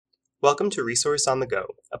Welcome to Resource on the Go,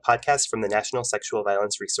 a podcast from the National Sexual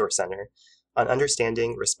Violence Resource Center on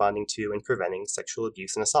understanding, responding to, and preventing sexual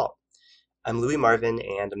abuse and assault. I'm Louis Marvin,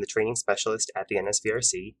 and I'm the training specialist at the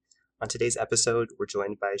NSVRC. On today's episode, we're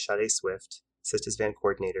joined by Sade Swift, Sistas Van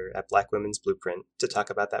coordinator at Black Women's Blueprint, to talk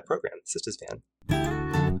about that program, Sistas Van.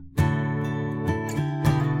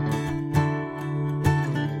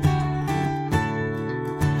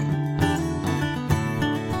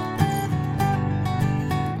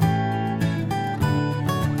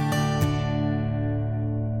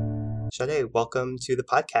 Sade, welcome to the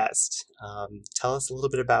podcast. Tell us a little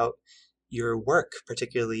bit about your work,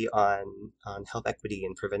 particularly on health equity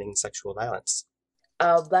and preventing sexual violence.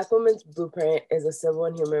 Black Women's Blueprint is a civil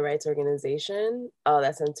and human rights organization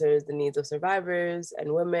that centers the needs of survivors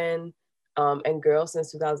and women and girls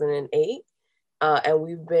since 2008. And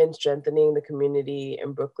we've been strengthening the community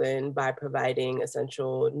in Brooklyn by providing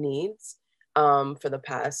essential needs for the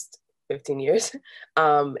past 15 years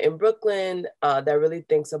in Brooklyn that really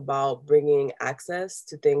thinks about bringing access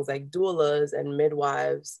to things like doulas and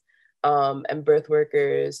midwives and birth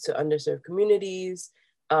workers to underserved communities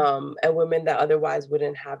and women that otherwise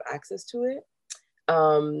wouldn't have access to it.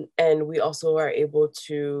 And we also are able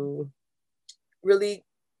to really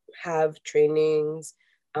have trainings,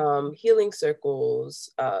 healing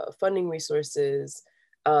circles, funding resources,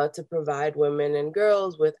 to provide women and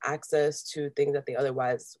girls with access to things that they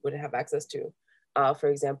otherwise wouldn't have access to. For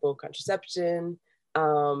example, contraception,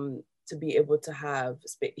 to be able to have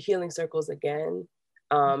healing circles again,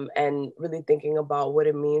 and really thinking about what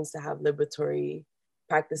it means to have liberatory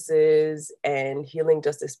practices and healing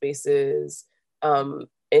justice spaces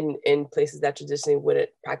in places that traditionally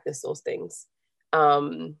wouldn't practice those things.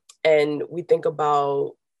 And we think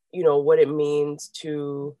about, what it means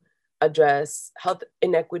to address health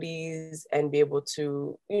inequities and be able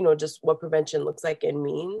to, just what prevention looks like and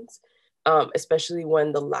means, especially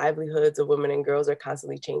when the livelihoods of women and girls are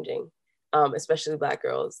constantly changing, especially Black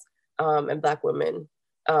girls and Black women,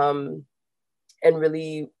 and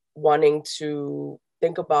really wanting to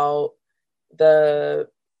think about how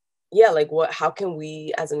can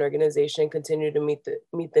we as an organization continue to meet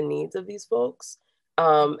the needs of these folks.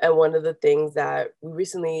 And one of the things that we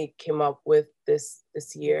recently came up with this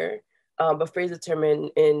year, but coined the term,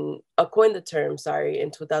 in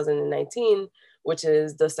 2019, which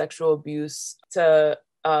is the sexual abuse to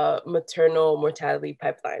maternal mortality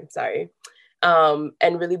pipeline,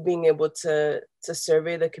 and really being able to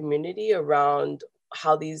survey the community around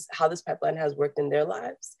how this pipeline has worked in their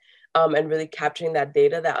lives, and really capturing that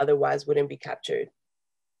data that otherwise wouldn't be captured.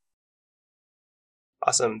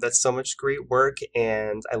 Awesome. That's so much great work.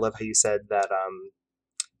 And I love how you said that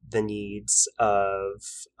the needs of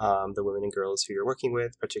the women and girls who you're working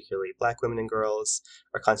with, particularly Black women and girls,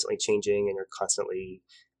 are constantly changing, and you're constantly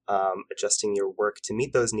adjusting your work to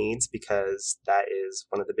meet those needs, because that is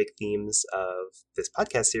one of the big themes of this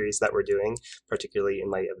podcast series that we're doing, particularly in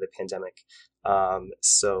light of the pandemic.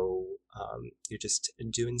 So you're just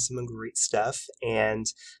doing some great stuff. And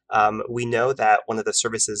we know that one of the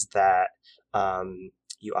services that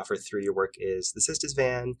you offer through your work is the Sistas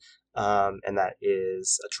Van, and that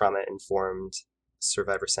is a trauma-informed,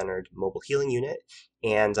 survivor-centered mobile healing unit,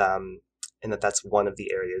 and that's one of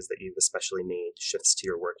the areas that you've especially made shifts to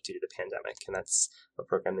your work due to the pandemic, and that's a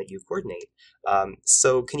program that you coordinate.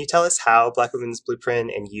 So can you tell us how Black Women's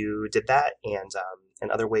Blueprint and you did that, and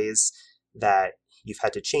other ways that you've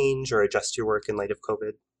had to change or adjust your work in light of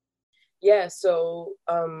COVID? Yeah, so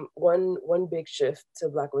one big shift to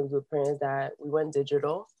Black Women's Blueprint is that we went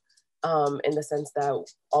digital, in the sense that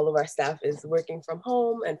all of our staff is working from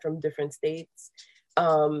home and from different states.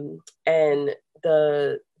 And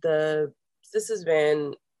the Sistas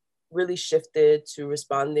Van really shifted to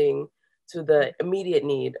responding to the immediate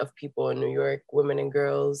need of people in New York, women and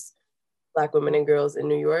girls, Black women and girls in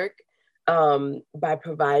New York, by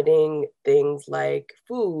providing things like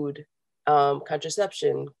food,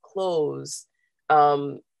 contraception, clothes,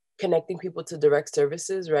 connecting people to direct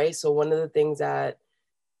services, right? So one of the things that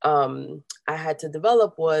I had to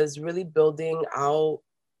develop was really building out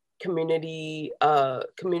community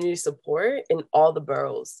support in all the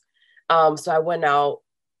boroughs. So I went out,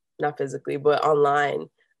 not physically, but online,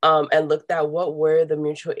 and looked at what were the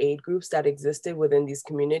mutual aid groups that existed within these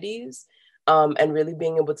communities, and really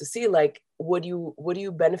being able to see, like, what do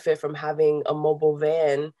you benefit from having a mobile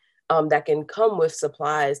van that can come with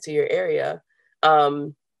supplies to your area.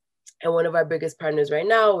 And one of our biggest partners right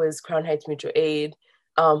now is Crown Heights Mutual Aid,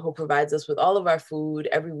 who provides us with all of our food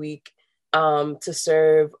every week, to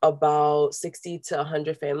serve about 60 to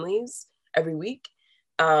 100 families every week.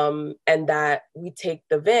 and that we take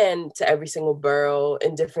the van to every single borough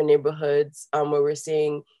in different neighborhoods where we're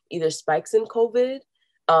seeing either spikes in COVID,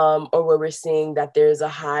 or where we're seeing that there's a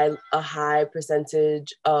high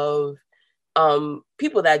percentage of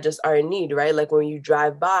people that just are in need, right? Like when you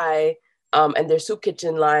drive by and there's soup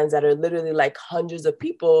kitchen lines that are literally like hundreds of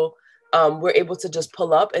people, we're able to just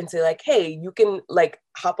pull up and say like, hey, you can like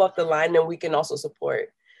hop off the line and we can also support.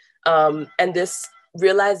 And this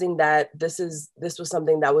realizing that this was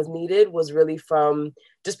something that was needed was really from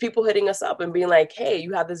just people hitting us up and being like, hey,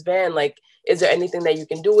 you have this van, like, is there anything that you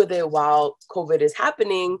can do with it while COVID is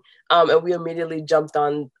happening? And we immediately jumped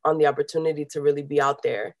on the opportunity to really be out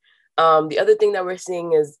there. The other thing that we're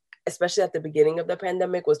seeing is, especially at the beginning of the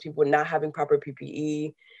pandemic, was people not having proper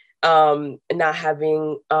PPE, not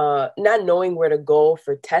knowing where to go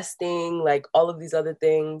for testing, like all of these other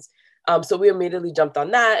things. So we immediately jumped on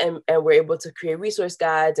that, and we're able to create resource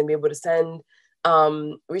guides and be able to send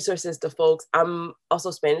resources to folks. I'm also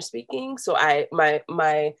Spanish speaking, so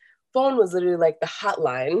my phone was literally like the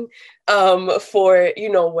hotline for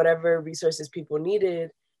whatever resources people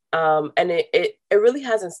needed. And it really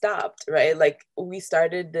hasn't stopped, right? Like we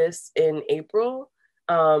started this in April,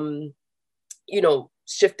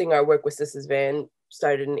 shifting our work with Sisters Van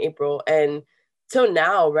started in April, and till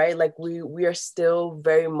now, right? Like we are still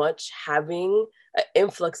very much having an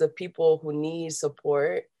influx of people who need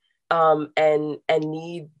support, and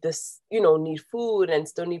need this, need food and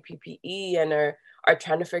still need PPE, and are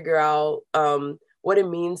trying to figure out what it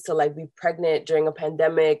means to like be pregnant during a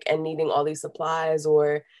pandemic and needing all these supplies,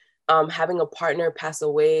 or having a partner pass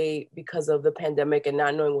away because of the pandemic and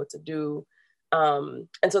not knowing what to do. And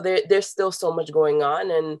so there's still so much going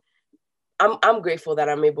on, and I'm grateful that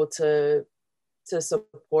I'm able to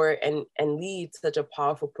support and lead such a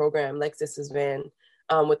powerful program like Sisters Van,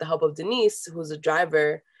 with the help of Denise, who's a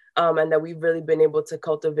driver, and that we've really been able to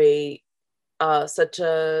cultivate such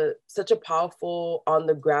a powerful on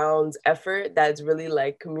the ground effort that's really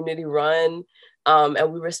like community run,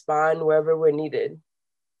 and we respond wherever we're needed.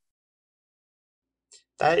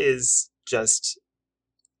 That is just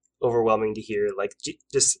overwhelming to hear. Like,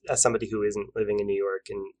 just as somebody who isn't living in New York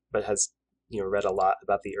but has read a lot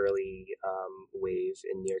about the early wave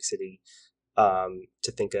in New York City,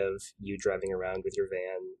 to think of you driving around with your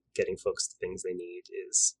van, getting folks the things they need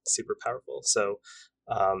is super powerful. So,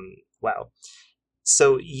 wow.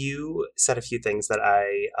 So you said a few things that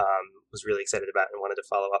I was really excited about and wanted to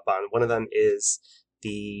follow up on. One of them is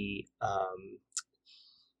the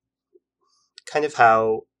kind of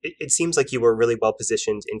how it seems like you were really well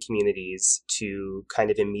positioned in communities to kind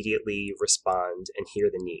of immediately respond and hear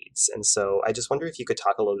the needs. And so I just wonder if you could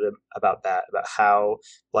talk a little bit about that, about how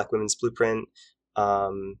Black Women's Blueprint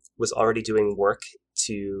was already doing work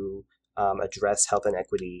to address health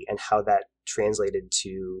inequity, and how that translated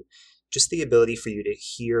to just the ability for you to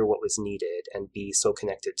hear what was needed and be so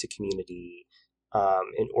connected to community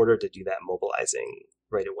in order to do that mobilizing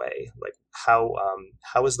right away. Like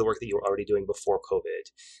how is the work that you were already doing before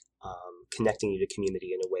COVID connecting you to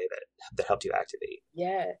community in a way that helped you activate?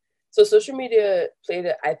 Yeah. So social media played,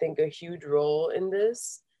 I think, a huge role in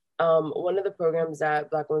this. One of the programs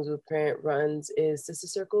that Black Women's Blueprint runs is Sister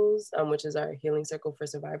Circles, which is our healing circle for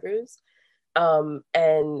survivors.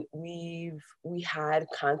 And we had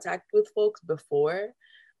contact with folks before.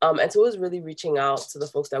 And so it was really reaching out to the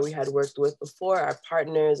folks that we had worked with before, our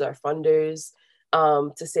partners, our funders,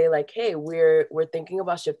 to say like, hey, we're thinking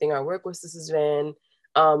about shifting our work with Sisters Van.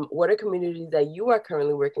 What are communities that you are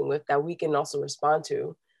currently working with that we can also respond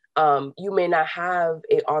to? You may not have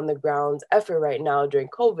a on the ground effort right now during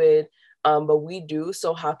COVID, but we do.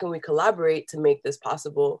 So how can we collaborate to make this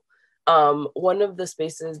possible? One of the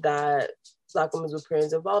spaces that Black Women's Blueprint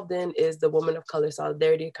is involved in is the Women of Color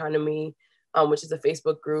Solidarity Economy, which is a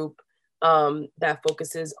Facebook group that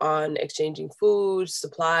focuses on exchanging food,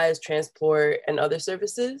 supplies, transport, and other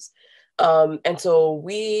services. And so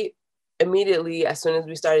we immediately, as soon as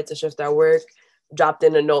we started to shift our work, dropped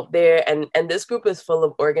in a note there. And this group is full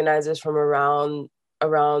of organizers from around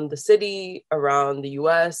the city, around the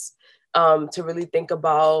US, to really think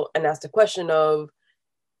about and ask the question of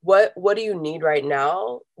what do you need right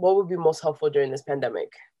now? What would be most helpful during this pandemic?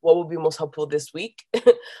 What would be most helpful this week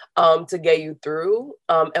to get you through?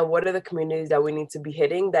 And what are the communities that we need to be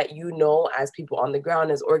hitting that as people on the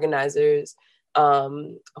ground, as organizers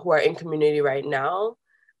who are in community right now?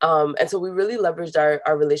 And so we really leveraged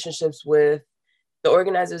our relationships with the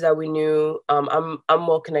organizers that we knew. I'm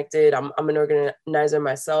well connected. I'm an organizer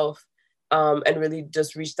myself, and really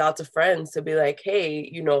just reached out to friends to be like,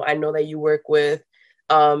 hey, I know that you work with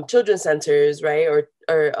children's centers, right?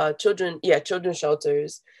 Or children's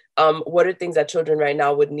shelters. what are things that children right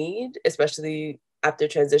now would need, especially after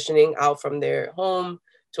transitioning out from their home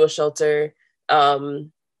to a shelter.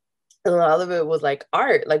 And a lot of it was like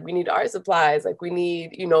art, like we need art supplies, like we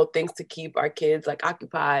need, things to keep our kids like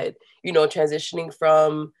occupied, transitioning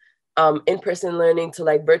from in-person learning to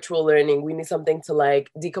like virtual learning. We need something to like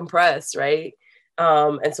decompress, right?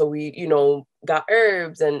 And so we, got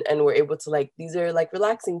herbs and we're able to like, these are like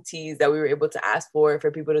relaxing teas that we were able to ask for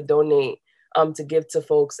people to donate, to give to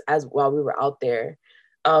folks as while we were out there.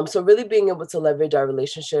 So really being able to leverage our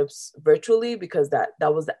relationships virtually, because that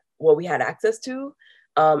was what we had access to.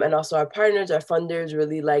 And also our partners, our funders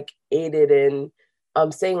really like aided in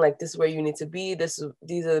saying like, this is where you need to be. These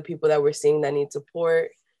are the people that we're seeing that need support.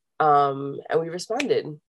 And we responded.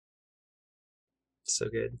 So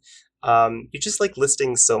good. You're just like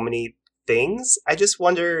listing so many things. I just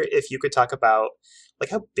wonder if you could talk about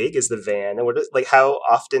like how big is the van and like how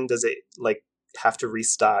often does it like have to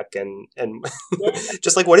restock and Yeah.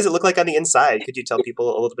 just like what does it look like on the inside? Could you tell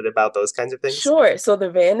people a little bit about those kinds of things? Sure. So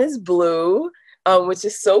the van is blue, which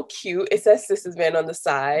is so cute. It says Sisters Van on the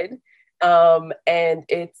side. And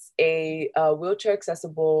it's a wheelchair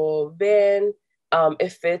accessible van.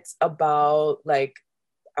 It fits about like,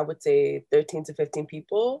 I would say 13 to 15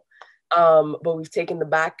 people. But we've taken the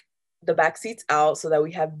back seats out so that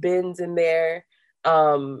we have bins in there.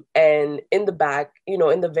 And in the back, in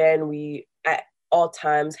the van, we at all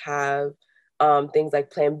times have things like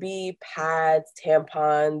Plan B, pads,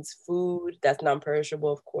 tampons, food that's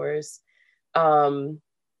non-perishable, of course. Um,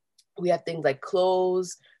 we have things like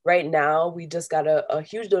clothes. Right now, we just got a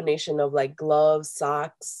huge donation of like gloves,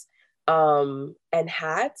 socks, and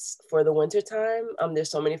hats for the wintertime.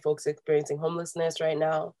 There's so many folks experiencing homelessness right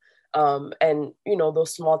now. And,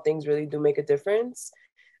 those small things really do make a difference.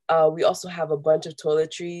 We also have a bunch of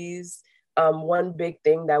toiletries. One big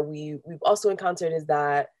thing that we've also encountered is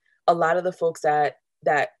that a lot of the folks that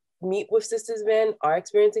meet with Sisters Van are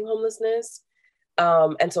experiencing homelessness.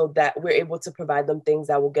 And so that we're able to provide them things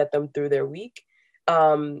that will get them through their week.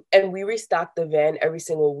 And we restock the van every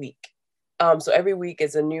single week. So every week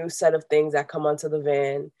is a new set of things that come onto the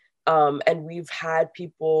van. And we've had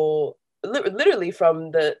people literally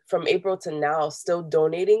from April to now still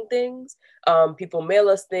donating things. People mail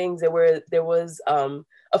us things. There was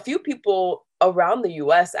a few people around the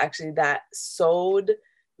US actually that sewed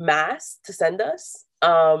masks to send us,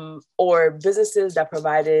 or businesses that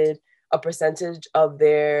provided a percentage of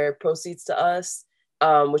their proceeds to us,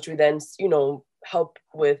 which we then, help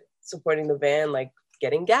with supporting the van, like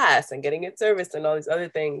getting gas and getting it serviced and all these other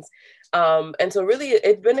things. And so really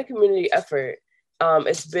it's been a community effort.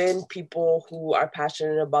 It's been people who are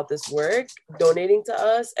passionate about this work donating to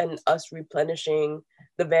us and us replenishing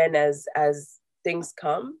the van as things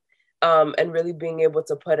come, and really being able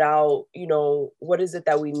to put out, what is it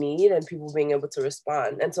that we need, and people being able to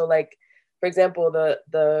respond. And so like, for example,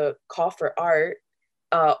 the call for art,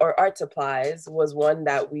 or art supplies was one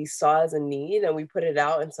that we saw as a need, and we put it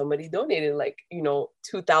out, and somebody donated like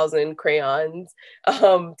 2,000 crayons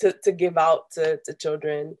to give out to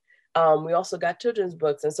children. We also got children's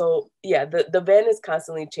books. And so yeah, the van is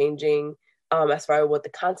constantly changing as far as what the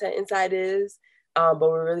content inside is, but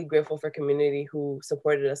we're really grateful for community who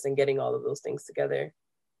supported us in getting all of those things together.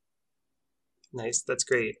 Nice, that's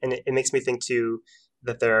great. And it makes me think too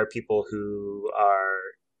that there are people who are,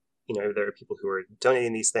 there are people who are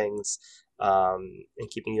donating these things, and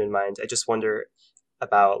keeping you in mind. I just wonder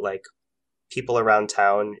about like people around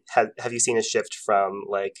town. Have you seen a shift from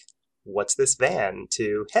like, what's this van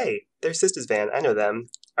to, hey, there's Sisters Van, I know them.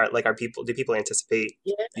 Do people anticipate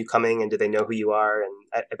Yeah. you coming, and do they know who you are?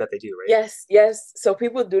 And I bet they do, right? Yes. So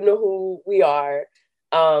people do know who we are.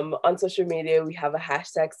 On social media, we have a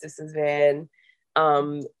hashtag Sisters Van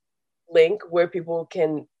link where people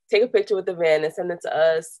can take a picture with the van and send it to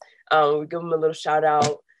us. We give them a little shout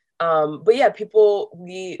out. But yeah, people,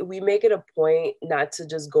 we make it a point not to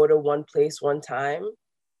just go to one place one time,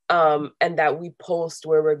 and that we post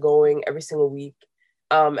where we're going every single week.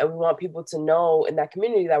 And we want people to know in that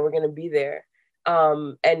community that we're going to be there.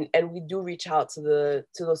 And we do reach out to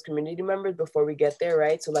those community members before we get there,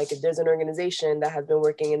 right? So like if there's an organization that has been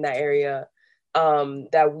working in that area,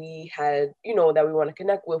 that we had, that we want to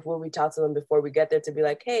connect with, we'll reach out to them before we get there to be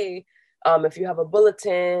like, hey, if you have a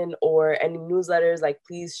bulletin or any newsletters, like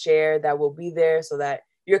please share that we'll be there so that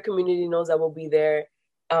your community knows that we'll be there.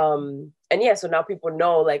 And yeah, so now people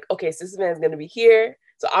know like, okay, Sisters Van is going to be here,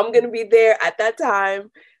 so I'm going to be there at that time.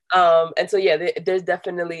 And so yeah, there's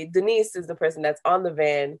definitely, Denise is the person that's on the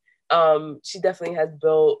van. She definitely has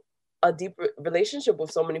built a deep relationship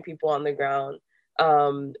with so many people on the ground,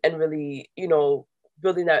 and really,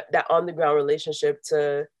 building that on the ground relationship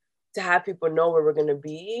to to have people know where we're going to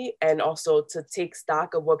be, and also to take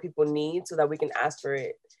stock of what people need so that we can ask for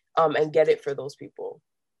it, and get it for those people.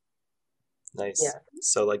 Nice. Yeah.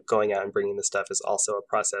 So like going out and bringing the stuff is also a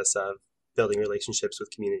process of building relationships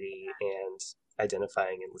with community and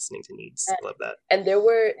identifying and listening to needs. I love that. And there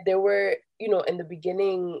were in the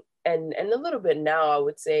beginning, and a little bit now, I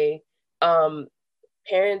would say, um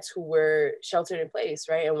parents who were sheltered in place,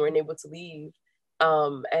 right, and weren't able to leave,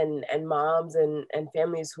 and moms and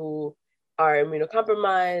families who are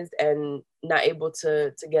immunocompromised and not able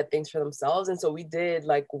to get things for themselves. And so we did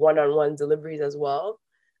like one-on-one deliveries as well,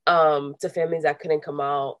 to families that couldn't come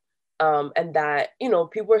out, and that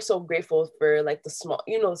people are so grateful for like the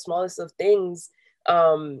smallest of things,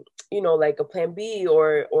 like a plan B,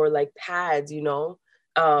 or like pads, or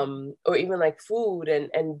even like food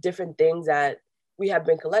and different things that we have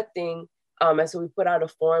been collecting. And so we put out a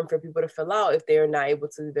form for people to fill out if they're not able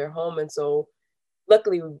to leave their home. And so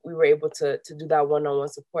luckily we were able to do that one-on-one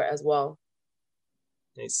support as well.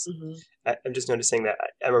 Nice. Mm-hmm. I'm just noticing that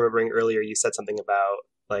I'm remembering earlier you said something about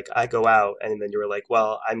like I go out, and then you were like,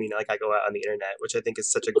 well, I mean, like I go out on the internet, which I think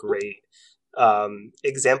is such a great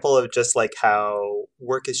example of just like how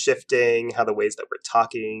work is shifting, how the ways that we're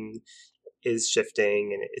talking is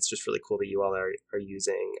shifting, and it's just really cool that you all are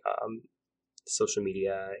using social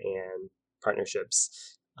media and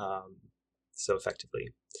partnerships so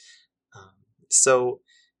effectively. Um, so,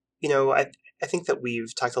 I think that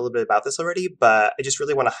we've talked a little bit about this already, but I just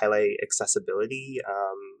really want to highlight accessibility.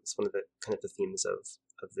 It's one of the kind of the themes of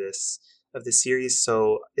this of this series.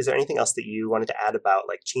 So, is there anything else that you wanted to add about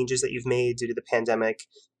like changes that you've made due to the pandemic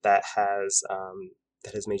that has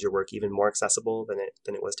made your work even more accessible than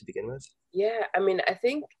it was to begin with? Yeah, I mean, I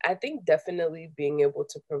think definitely being able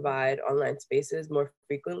to provide online spaces more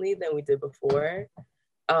frequently than we did before,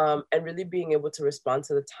 and really being able to respond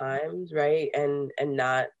to the times, right, and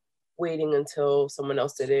not waiting until someone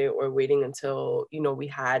else did it, or waiting until we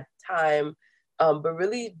had time, but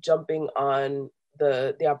really jumping on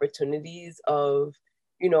the opportunities of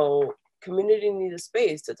you know community needs a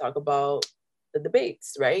space to talk about the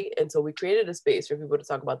debates, right? And so we created a space for people to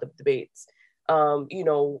talk about the debates. um, you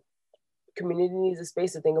know Community needs a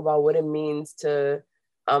space to think about what it means to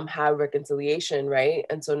have reconciliation, right?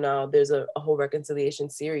 And so now there's a whole reconciliation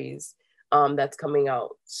series that's coming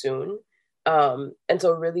out soon. And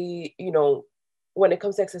so really, when it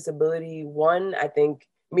comes to accessibility, one, I think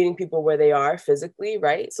meeting people where they are physically,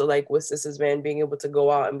 right? So like with Sisters Van, being able to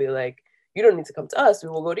go out and be like, you don't need to come to us, we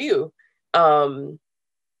will go to you. Um,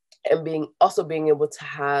 and being able to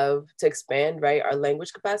have to expand, right, our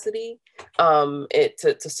language capacity, it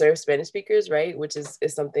to serve Spanish speakers, right, which is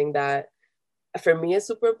something that for me is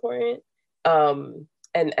super important.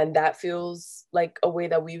 And that feels like a way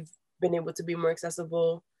that we've been able to be more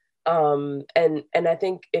accessible. And I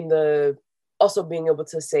think in the also being able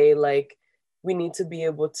to say like we need to be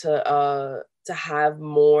able to have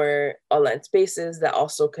more online spaces that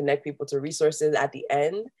also connect people to resources at the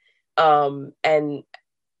end,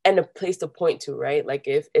 and a place to point to, right? Like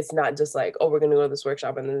if it's not just like, oh, we're going to go to this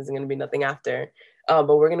workshop and then there's going to be nothing after,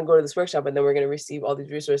 but we're going to go to this workshop and then we're going to receive all these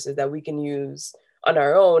resources that we can use on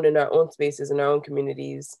our own, in our own spaces, in our own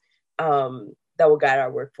communities, that will guide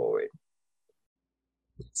our work forward.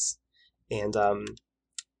 Yes. And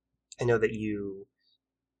I know that you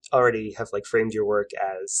already have like framed your work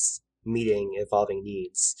as meeting evolving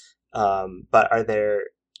needs, but are there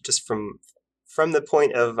just from the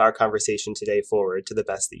point of our conversation today forward to the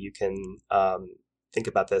best that you can think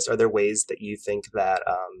about this, are there ways that you think that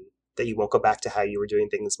you won't go back to how you were doing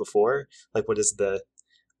things before? Like, what does the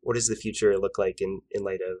future look like in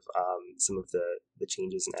light of some of the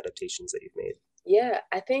changes and adaptations that you've made? Yeah,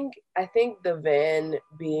 I think the van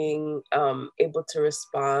being able to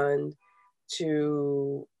respond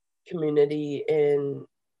to community in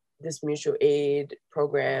this mutual aid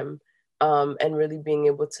program, and really being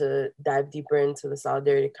able to dive deeper into the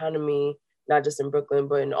solidarity economy, not just in Brooklyn,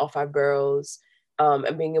 but in all five boroughs,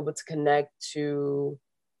 and being able to connect to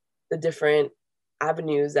the different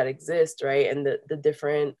avenues that exist, right? And the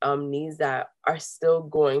different needs that are still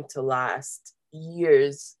going to last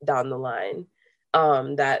years down the line.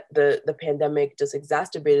 That the pandemic just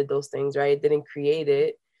exacerbated those things, right? It didn't create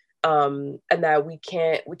it. And that we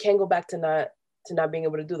can't go back to not being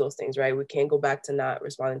able to do those things, right? We can't go back to not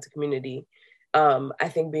responding to community. I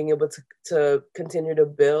think being able to continue to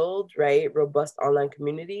build, right, robust online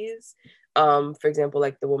communities, for example,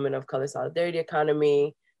 like the Women of Color Solidarity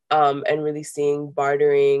Economy, and really seeing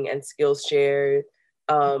bartering and skills share,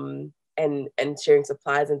 and sharing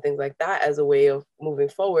supplies and things like that as a way of moving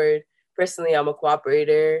forward. Personally, I'm a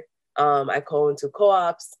cooperator, I co-own two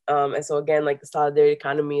co-ops. And so again, like the solidarity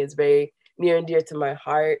economy is very near and dear to my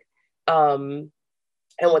heart. And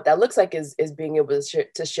what that looks like is being able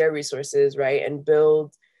to share resources, right, and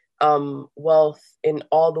build wealth in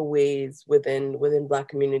all the ways within Black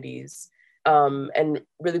communities, and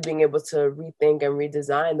really being able to rethink and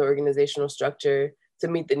redesign the organizational structure to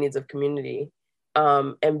meet the needs of community,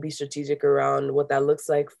 and be strategic around what that looks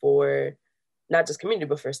like for not just community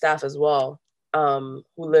but for staff as well, who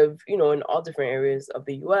live, in all different areas of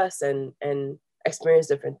the U.S. and experience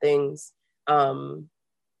different things.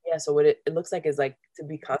 Yeah, so what it looks like is like to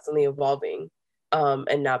be constantly evolving,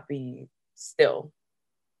 and not be still.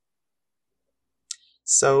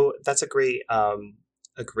 So that's a great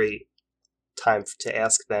time to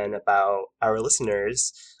ask then about our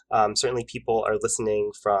listeners. Certainly, people are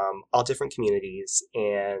listening from all different communities,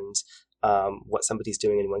 and what somebody's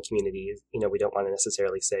doing in one community, we don't want to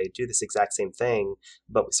necessarily say do this exact same thing,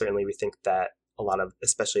 but we think that a lot of,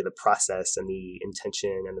 especially the process and the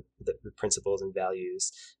intention and the principles and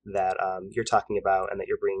values that you're talking about and that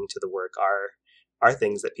you're bringing to the work are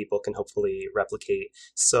things that people can hopefully replicate.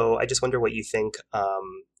 So I just wonder what you think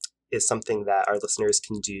is something that our listeners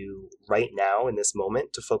can do right now in this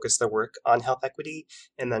moment to focus their work on health equity,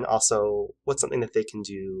 and then also what's something that they can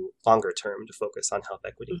do longer term to focus on health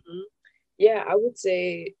equity. Mm-hmm. Yeah, I would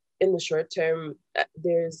say in the short term,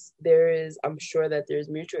 there is I'm sure that there's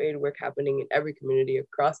mutual aid work happening in every community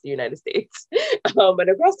across the United States, but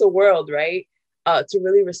across the world, right? To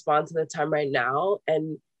really respond to the time right now,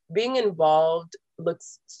 and being involved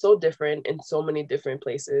looks so different in so many different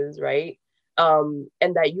places, right? And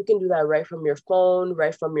that you can do that right from your phone,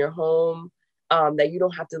 right from your home, that you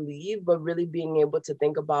don't have to leave, but really being able to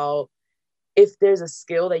think about if there's a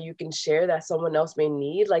skill that you can share that someone else may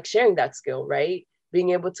need, like sharing that skill, right? Being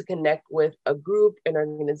able to connect with a group, an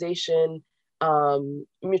organization,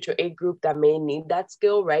 mutual aid group that may need that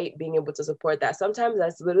skill, right? Being able to support that. Sometimes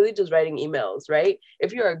that's literally just writing emails, right?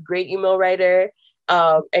 If you're a great email writer,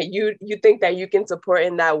 and you think that you can support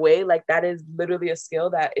in that way, like that is literally a skill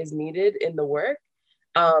that is needed in the work.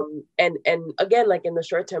 And again, like in the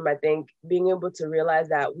short term, I think being able to realize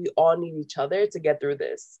that we all need each other to get through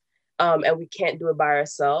this, and we can't do it by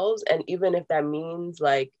ourselves. And even if that means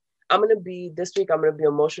like this week, I'm gonna be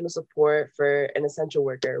emotional support for an essential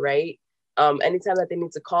worker, right? Anytime that they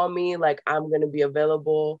need to call me, like I'm gonna be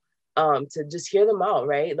available, to just hear them out,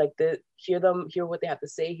 right? Like hear what they have to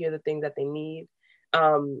say, hear the things that they need,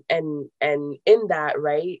 and in that,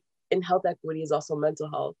 right, in health equity is also mental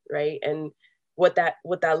health, right? And what that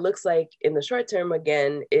looks like in the short term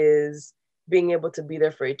again is being able to be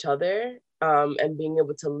there for each other, and being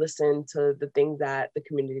able to listen to the things that the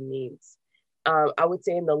community needs. I would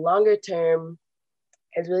say in the longer term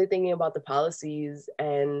is really thinking about the policies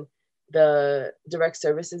and the direct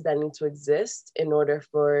services that need to exist in order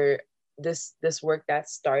for this work that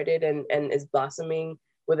started and is blossoming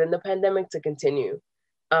within the pandemic to continue.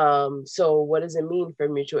 So what does it mean for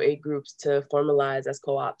mutual aid groups to formalize as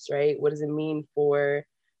co-ops, right? What does it mean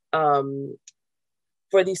um,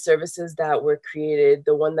 for these services that were created?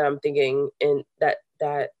 The one that I'm thinking in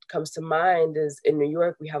that comes to mind is in New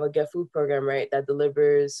York, we have a Get Food program, right? That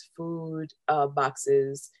delivers food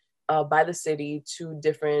boxes by the city to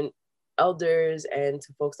different elders and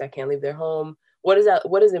to folks that can't leave their home. What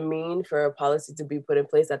does it mean for a policy to be put in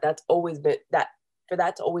place that's always been that for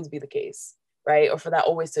that to always be the case, right? Or for that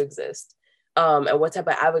always to exist? And what type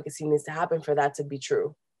of advocacy needs to happen for that to be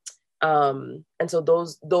true? And so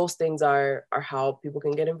those things are how people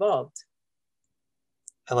can get involved.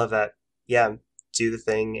 I love that. Yeah, do the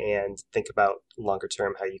thing and think about longer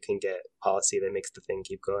term how you can get policy that makes the thing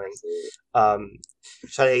keep going. Um,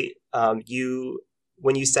 Shade, you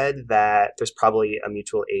when you said that there's probably a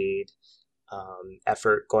mutual aid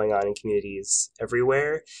effort going on in communities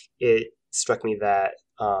everywhere, it struck me that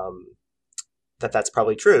that's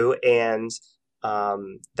probably true, and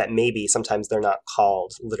that maybe sometimes they're not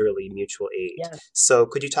called literally mutual aid. Yeah. So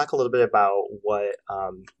could you talk a little bit about what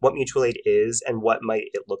mutual aid is and what might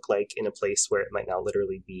it look like in a place where it might not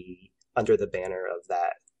literally be under the banner of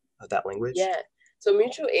that language? Yeah. So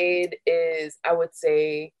mutual aid is, I would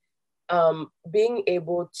say, being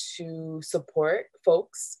able to support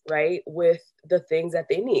folks, right, with the things that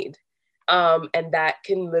they need. And that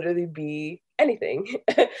can literally be anything.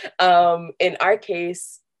 In our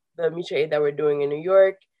case, the mutual aid that we're doing in New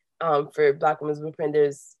York, for Black Women's Blueprint,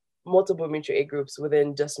 there's multiple mutual aid groups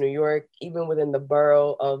within just New York, even within the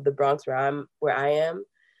borough of the Bronx where I am.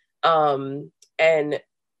 And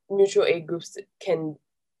mutual aid groups can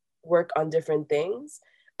work on different things.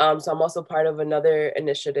 So I'm also part of another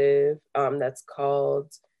initiative, that's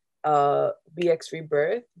called BX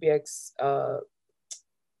Rebirth, BX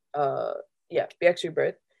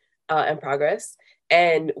Rebirth and Progress.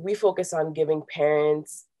 And we focus on giving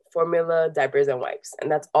parents formula, diapers, and wipes.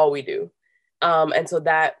 And that's all we do. And so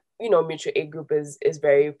that, mutual aid group is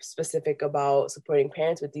very specific about supporting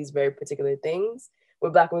parents with these very particular things.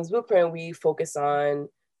 With Black Women's Blueprint, we focus on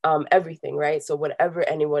everything, right? So whatever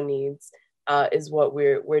anyone needs is what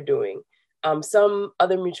we're doing. Some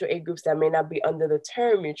other mutual aid groups that may not be under the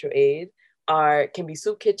term mutual aid can be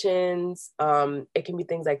soup kitchens. It can be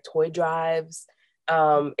things like toy drives.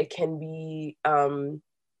 It can be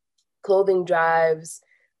clothing drives.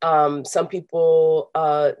 Some people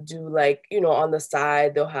do like, on the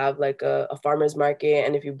side, they'll have like a farmer's market.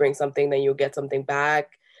 And if you bring something, then you'll get something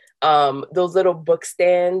back. Those little book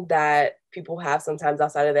stand that people have sometimes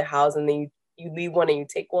outside of their house, and then you leave one and you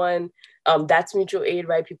take one. That's mutual aid,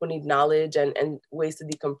 right? People need knowledge and ways to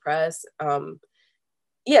decompress. So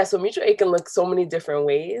mutual aid can look so many different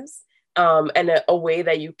ways. And a way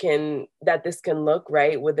that this can look,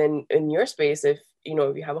 right, in your space, if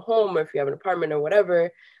you have a home or if you have an apartment or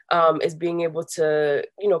whatever, is being able to,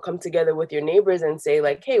 come together with your neighbors and say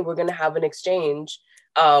like, hey, we're going to have an exchange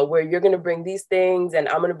where you're going to bring these things and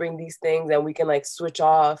I'm going to bring these things, and we can like switch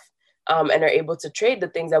off and are able to trade the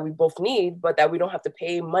things that we both need, but that we don't have to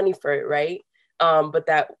pay money for it, right? But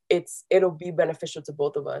that it'll be beneficial to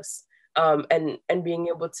both of us. And being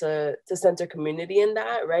able to center community in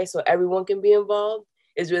that, right? So everyone can be involved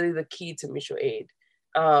is really the key to mutual aid.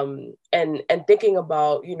 And thinking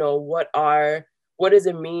about, what does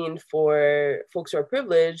it mean for folks who are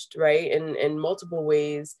privileged, right? In multiple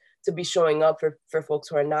ways to be showing up for folks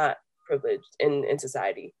who are not privileged in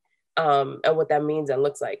society, and what that means and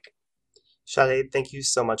looks like. Sade, thank you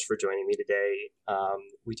so much for joining me today.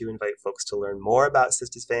 We do invite folks to learn more about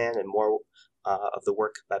Sistas Van and more of the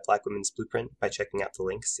work by Black Women's Blueprint by checking out the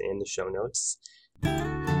links in the show notes.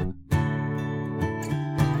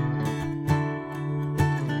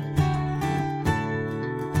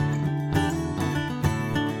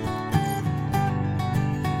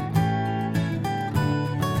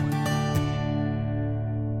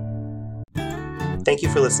 Thank you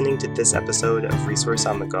for listening to this episode of Resource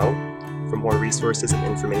on the Go. For more resources and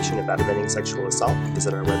information about preventing sexual assault,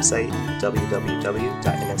 visit our website,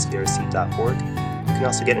 www.nsvrc.org. You can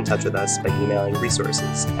also get in touch with us by emailing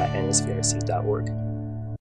resources@nsvrc.org.